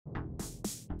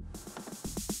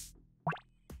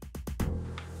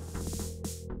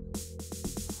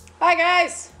Hi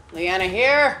guys, Liana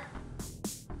here,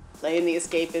 playing the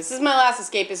Escapist. This is my last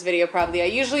Escapist video probably. I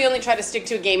usually only try to stick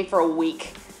to a game for a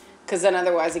week, because then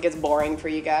otherwise it gets boring for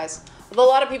you guys. Although a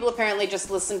lot of people apparently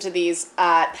just listen to these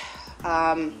as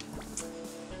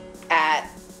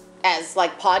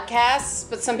like podcasts,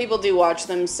 but some people do watch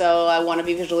them, so I want to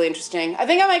be visually interesting. I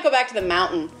think I might go back to the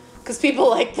mountain, because people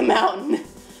like the mountain.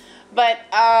 But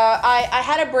I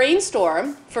had a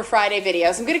brainstorm for Friday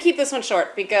videos. I'm going to keep this one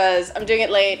short because I'm doing it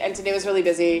late and today was really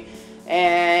busy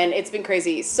and it's been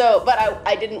crazy. So, but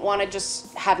I didn't want to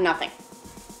just have nothing.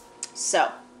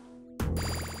 So,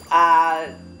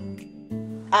 I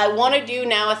want to do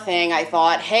now a thing. I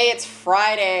thought, hey, it's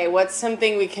Friday. What's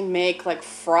something we can make like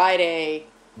Friday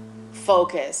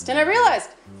focused? And I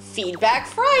realized, Feedback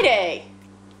Friday.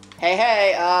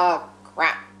 Hey,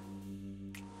 crap.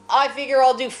 I figure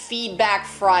I'll do Feedback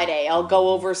Friday. I'll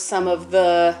go over some of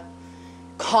the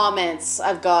comments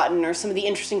I've gotten or some of the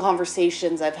interesting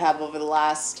conversations I've had over the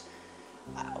last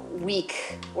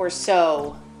week or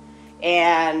so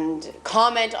and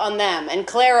comment on them and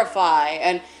clarify.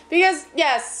 And because,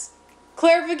 yes,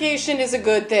 clarification is a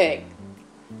good thing.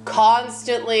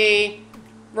 Constantly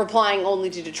replying only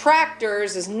to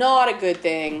detractors is not a good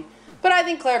thing, but I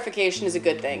think clarification is a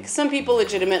good thing. Some people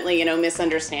legitimately,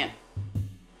 misunderstand.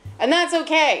 And that's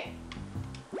okay.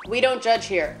 We don't judge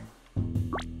here.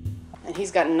 And he's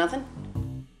got nothing.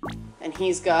 And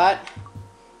he's got...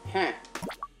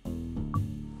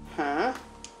 Oh,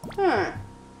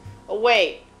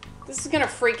 wait. This is gonna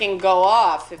freaking go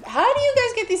off. How do you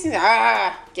guys get these things?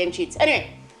 Game cheats.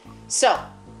 Anyway, so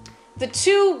the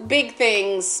two big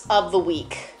things of the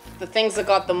week, the things that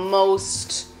got the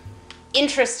most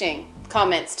interesting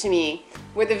comments to me,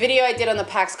 were the video I did on the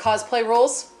PAX cosplay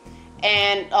rules.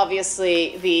 And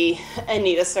obviously the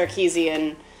Anita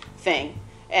Sarkeesian thing.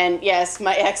 And yes,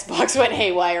 my Xbox went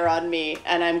haywire on me,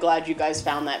 and I'm glad you guys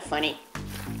found that funny.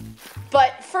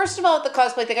 But first of all, with the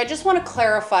cosplay thing, I just want to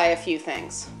clarify a few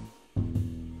things.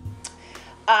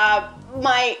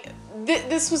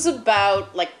 This was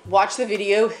about, watch the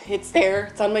video, it's there,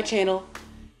 it's on my channel.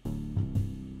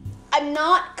 I'm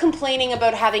not complaining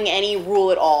about having any rule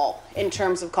at all in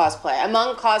terms of cosplay.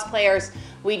 Among cosplayers,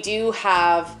 we do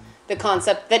have the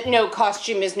concept that no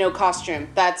costume is no costume.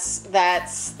 That's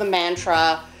the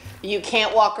mantra. You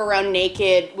can't walk around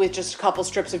naked with just a couple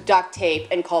strips of duct tape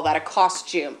and call that a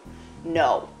costume.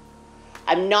 No.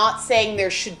 I'm not saying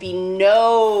there should be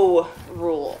no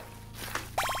rule.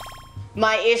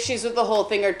 My issues with the whole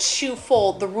thing are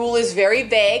twofold. The rule is very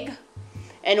vague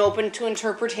and open to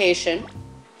interpretation,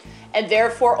 and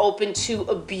therefore open to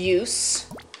abuse.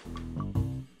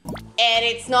 And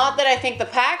it's not that I think the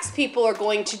PAX people are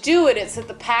going to do it, it's that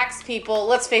the PAX people,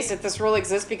 let's face it, this rule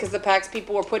exists because the PAX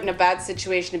people were put in a bad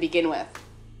situation to begin with.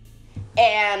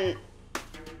 And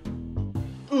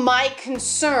my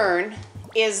concern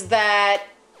is that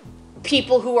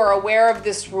people who are aware of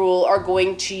this rule are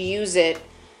going to use it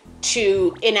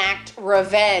to enact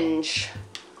revenge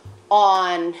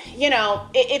on,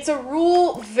 it's a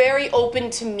rule very open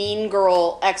to mean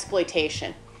girl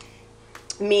exploitation.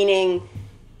 Meaning,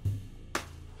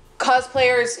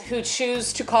 cosplayers who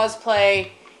choose to cosplay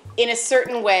in a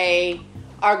certain way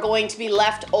are going to be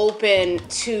left open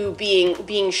to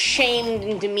being shamed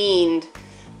and demeaned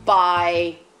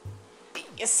by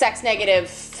sex-negative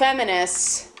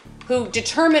feminists who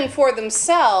determine for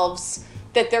themselves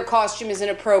that their costume is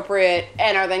inappropriate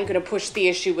and are then going to push the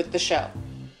issue with the show.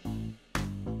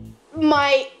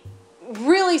 My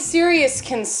really serious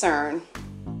concern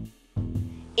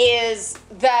is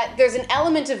that there's an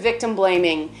element of victim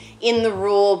blaming in the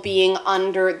rule being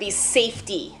under the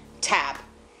safety tab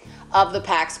of the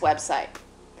PAX website.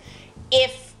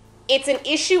 If it's an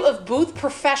issue of booth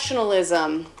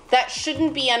professionalism, that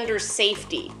shouldn't be under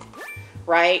safety,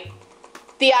 right?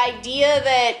 The idea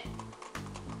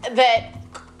that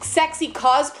sexy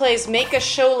cosplays make a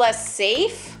show less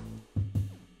safe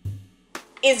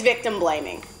is victim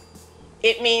blaming.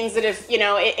 It means that if,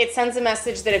 it sends a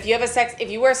message that if you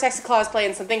wear a sexy cosplay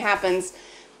and something happens,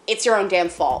 it's your own damn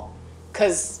fault.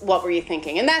 Because what were you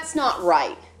thinking? And that's not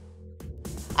right.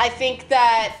 I think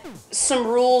that some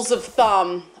rules of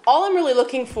thumb, all I'm really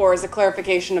looking for is a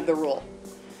clarification of the rule.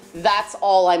 That's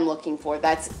all I'm looking for.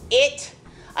 That's it.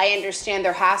 I understand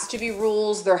there has to be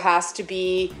rules. There has to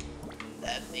be,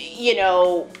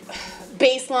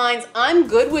 baselines. I'm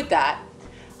good with that.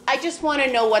 I just want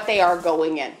to know what they are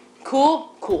going in. Cool?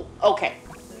 Cool. Okay.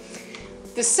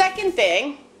 The second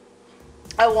thing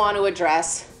I want to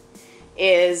address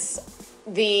is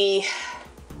a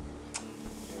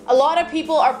lot of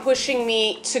people are pushing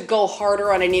me to go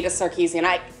harder on Anita Sarkeesian.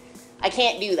 I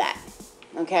can't do that,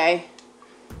 okay?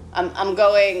 I'm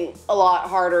going a lot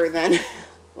harder than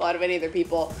a lot of any other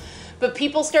people. But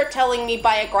people start telling me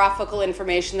biographical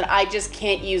information that I just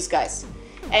can't use, guys.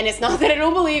 And it's not that I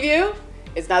don't believe you.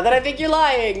 It's not that I think you're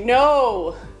lying.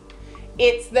 No.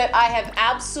 It's that I have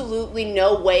absolutely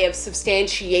no way of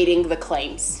substantiating the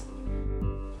claims.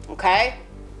 Okay?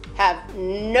 Have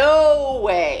no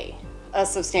way of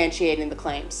substantiating the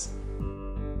claims.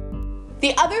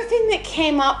 The other thing that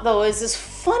came up, though, is this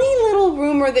funny little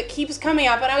rumor that keeps coming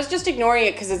up, and I was just ignoring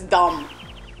it because it's dumb.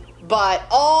 But,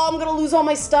 oh, I'm gonna lose all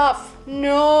my stuff.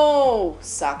 No,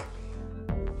 suck.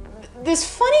 This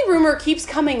funny rumor keeps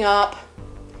coming up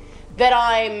that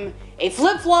I'm a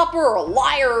flip-flopper or a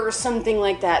liar or something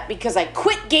like that because I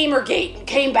quit Gamergate and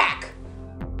came back.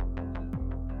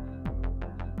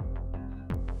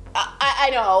 I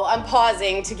know, I'm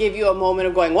pausing to give you a moment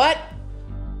of going, what?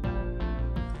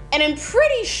 And I'm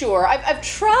pretty sure, I've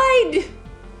tried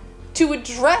to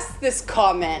address this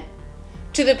comment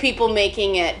to the people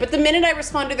making it, but the minute I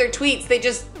respond to their tweets, they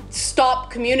just stop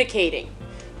communicating.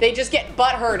 They just get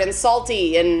butthurt and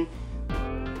salty and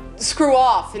screw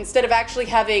off instead of actually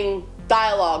having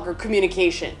dialogue or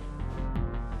communication.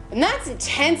 And that's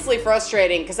intensely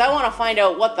frustrating because I want to find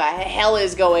out what the hell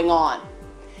is going on.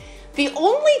 The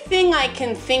only thing I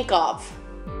can think of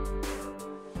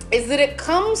is that it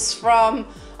comes from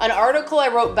an article I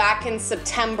wrote back in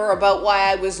September about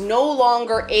why I was no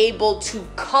longer able to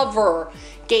cover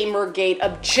Gamergate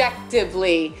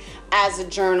objectively as a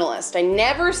journalist. I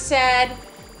never said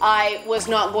I was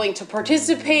not going to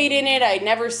participate in it. I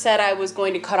never said I was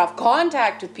going to cut off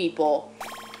contact with people.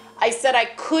 I said I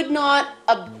could not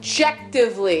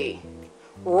objectively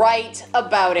write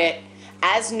about it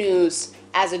as news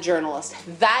as a journalist.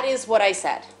 That is what I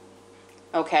said,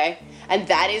 okay? And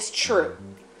that is true.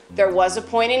 There was a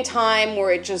point in time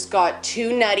where it just got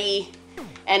too nutty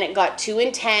and it got too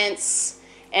intense,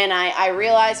 and I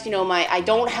realized, you know,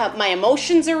 my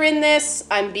emotions are in this.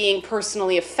 I'm being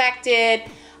personally affected.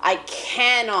 I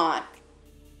cannot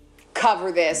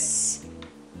cover this,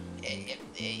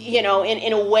 you know,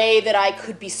 in a way that I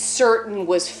could be certain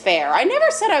was fair. I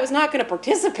never said I was not going to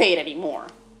participate anymore.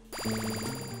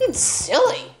 It's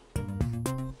silly.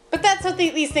 But that's how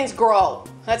these things grow.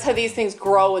 That's how these things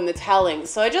grow in the telling.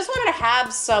 So I just wanted to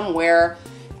have somewhere,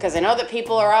 because I know that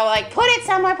people are all like, put it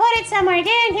somewhere,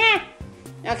 yeah.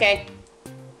 Okay,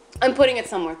 I'm putting it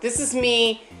somewhere. This is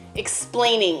me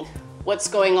explaining what's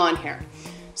going on here.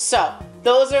 So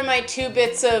those are my 2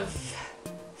 bits of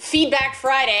Feedback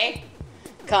Friday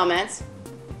comments.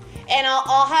 And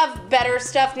I'll have better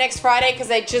stuff next Friday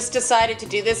because I just decided to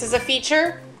do this as a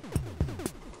feature.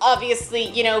 Obviously,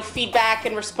 you know, feedback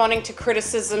and responding to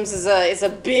criticisms is a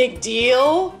big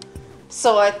deal.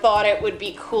 So I thought it would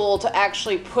be cool to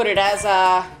actually put it as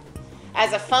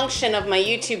a function of my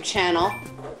YouTube channel.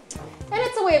 And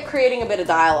it's a way of creating a bit of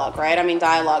dialogue, right? I mean,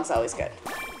 dialogue's always good.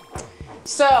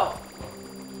 So,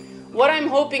 what I'm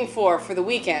hoping for the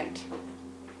weekend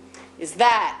is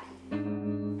that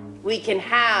we can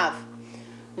have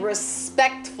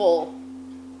respectful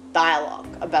dialogue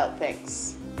about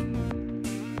things.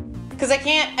 Because I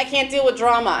can't deal with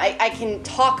drama. I can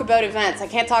talk about events. I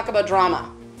can't talk about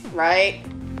drama, right?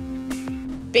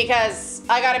 Because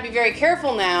I gotta be very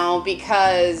careful now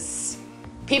because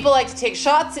people like to take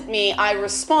shots at me, I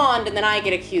respond, and then I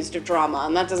get accused of drama,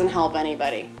 and that doesn't help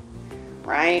anybody,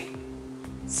 right?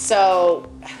 So,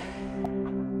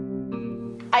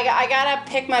 I gotta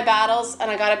pick my battles,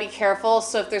 and I gotta be careful.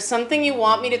 So if there's something you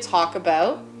want me to talk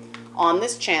about on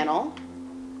this channel,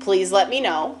 please let me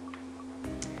know.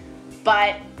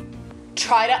 But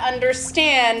try to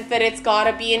understand that it's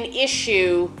gotta be an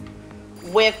issue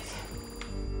with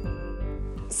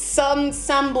some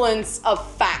semblance of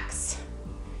facts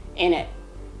in it,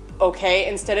 okay?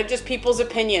 Instead of just people's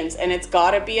opinions, and it's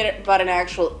gotta be about an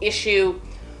actual issue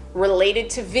related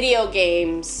to video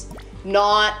games,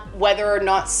 not whether or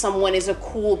not someone is a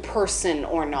cool person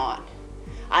or not.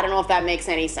 I don't know if that makes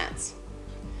any sense.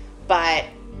 But,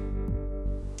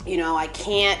 you know, I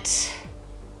can't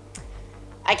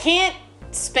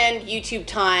spend YouTube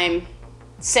time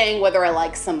saying whether I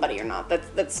like somebody or not.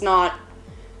 That's not...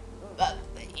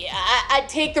 I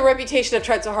take the reputation I've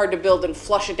tried so hard to build and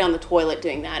flush it down the toilet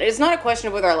doing that. It's not a question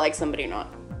of whether I like somebody or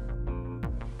not.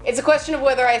 It's a question of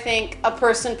whether I think a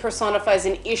person personifies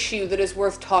an issue that is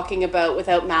worth talking about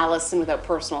without malice and without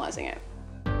personalizing it.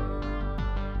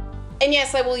 And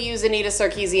yes, I will use Anita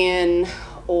Sarkeesian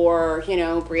or, you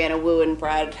know, Brianna Wu and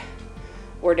Brad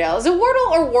Wardell. Is it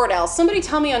Wardell or Wardell? Somebody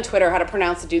tell me on Twitter how to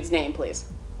pronounce the dude's name, please.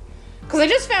 Because I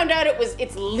just found out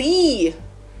it's Lee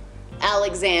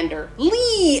Alexander.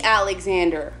 Lee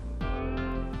Alexander.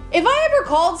 If I ever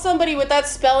called somebody with that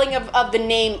spelling of the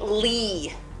name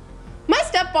Lee, my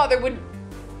stepfather would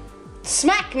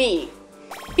smack me.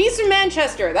 He's from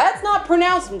Manchester. That's not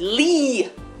pronounced Lee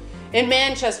in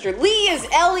Manchester. Lee is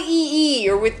L-E-E,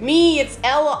 or with me it's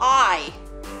L-I.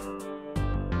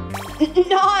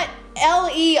 Not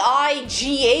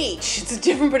L-E-I-G-H. It's a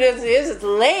different pronunciation. It's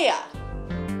Leia.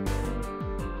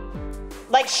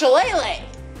 Like shillelagh.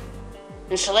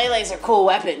 And shillelaghs are cool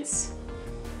weapons.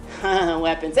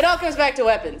 Weapons. It all comes back to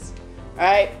weapons.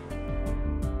 Alright?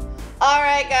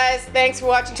 Alright, guys. Thanks for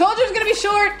watching. Told you it was gonna be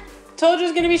short. Told you it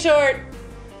was gonna be short.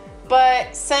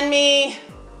 But send me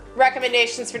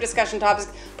recommendations for discussion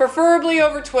topics, preferably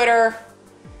over Twitter,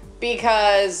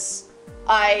 because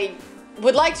I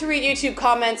would like to read YouTube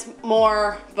comments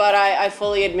more, but I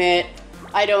fully admit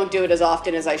I don't do it as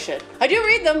often as I should. I do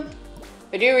read them.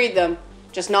 I do read them,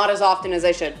 just not as often as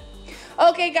I should.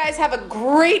 Okay, guys, have a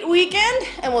great weekend,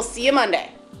 and we'll see you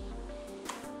Monday.